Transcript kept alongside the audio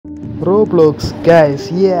Roblox,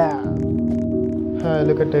 guys, yeah!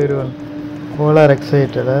 Look at everyone. All are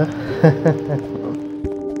excited, huh?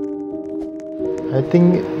 I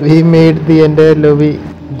think we made the entire lobby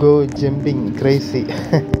go jumping crazy.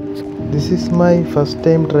 This is my first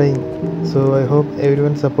time trying, so I hope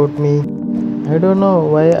everyone support me. I don't know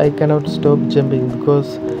why I cannot stop jumping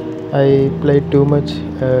because I played too much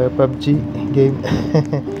PUBG game.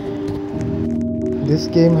 This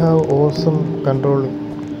game have awesome controlling.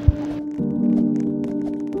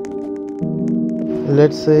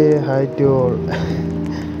 Let's say hi to all.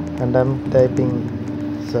 And I'm typing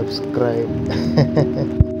subscribe.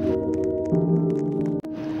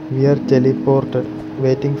 We are teleported,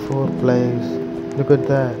 waiting for players. Look at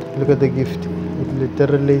that. Look at the gift. It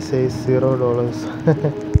literally says $0.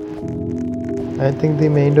 I think the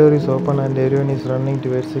main door is open and everyone is running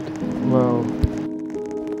towards it. Wow.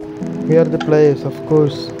 We are the players, of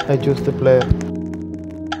course. I choose the player.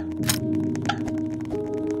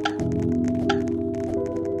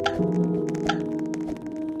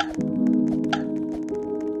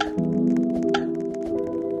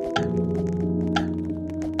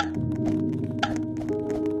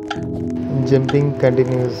 Jumping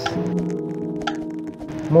continues.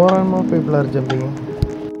 More and more people are jumping.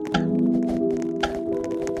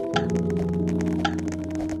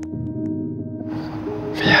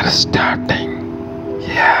 We are starting.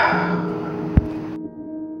 Yeah.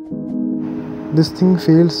 This thing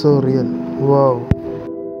feels so real. Wow.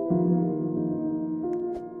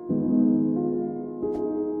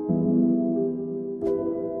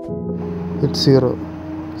 It's $0.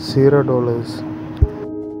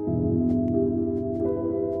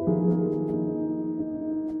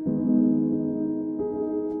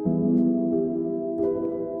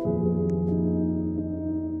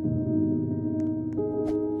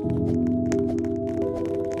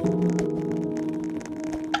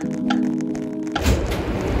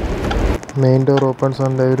 Main door opens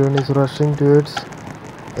and everyone is rushing towards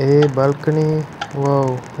a balcony.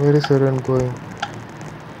 Wow, where is everyone going?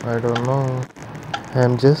 I don't know. I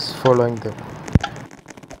am just following them.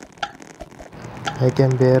 I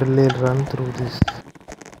can barely run through this.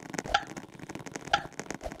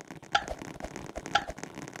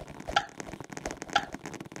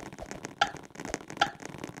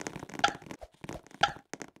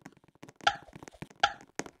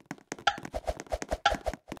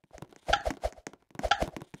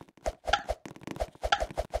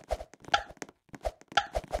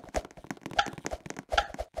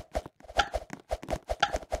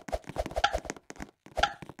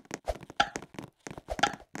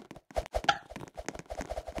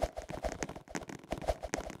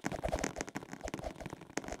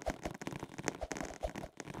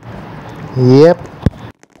 Yep.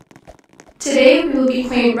 Today we will be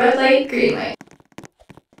playing red light, green light.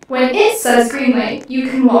 When it says green light, you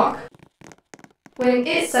can walk. When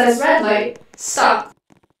it says red light, stop.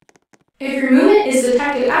 If your movement is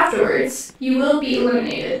detected afterwards, you will be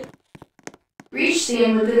eliminated. Reach the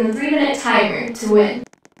end within the 3-minute timer to win.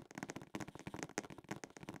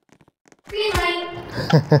 Green light!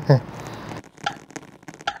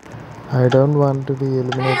 I don't want to be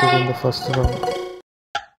eliminated in the first round.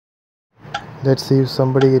 Let's see if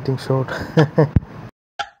somebody getting shot.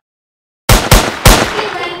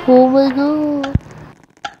 Oh my god!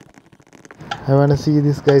 I wanna see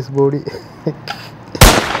this guy's body.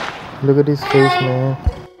 Look at his face, man.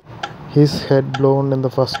 His head blown in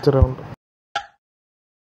the first round.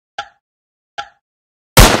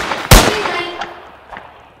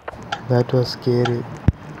 That was scary.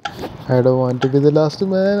 I don't want to be the last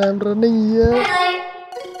man. I'm running here.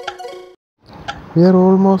 We are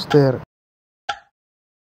almost there.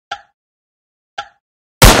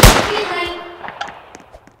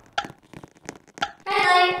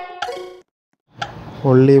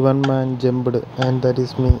 Only one man jumped, and that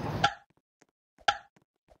is me.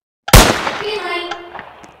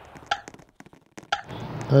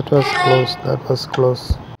 That was close. That was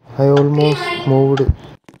close. I almost moved.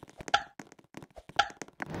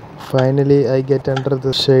 Finally, I get under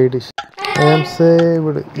the shade. I am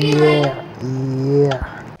saved. Yeah.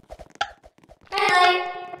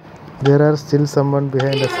 There are still someone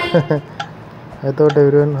behind us. I thought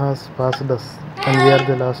everyone has passed us and we are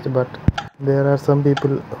the last, but there are some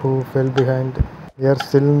people who fell behind. We are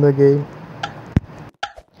still in the game.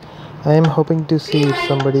 I am hoping to see if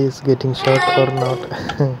somebody is getting shot or not.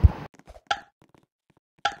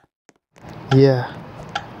 Yeah,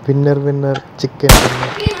 winner, chicken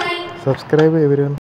dinner. Subscribe everyone.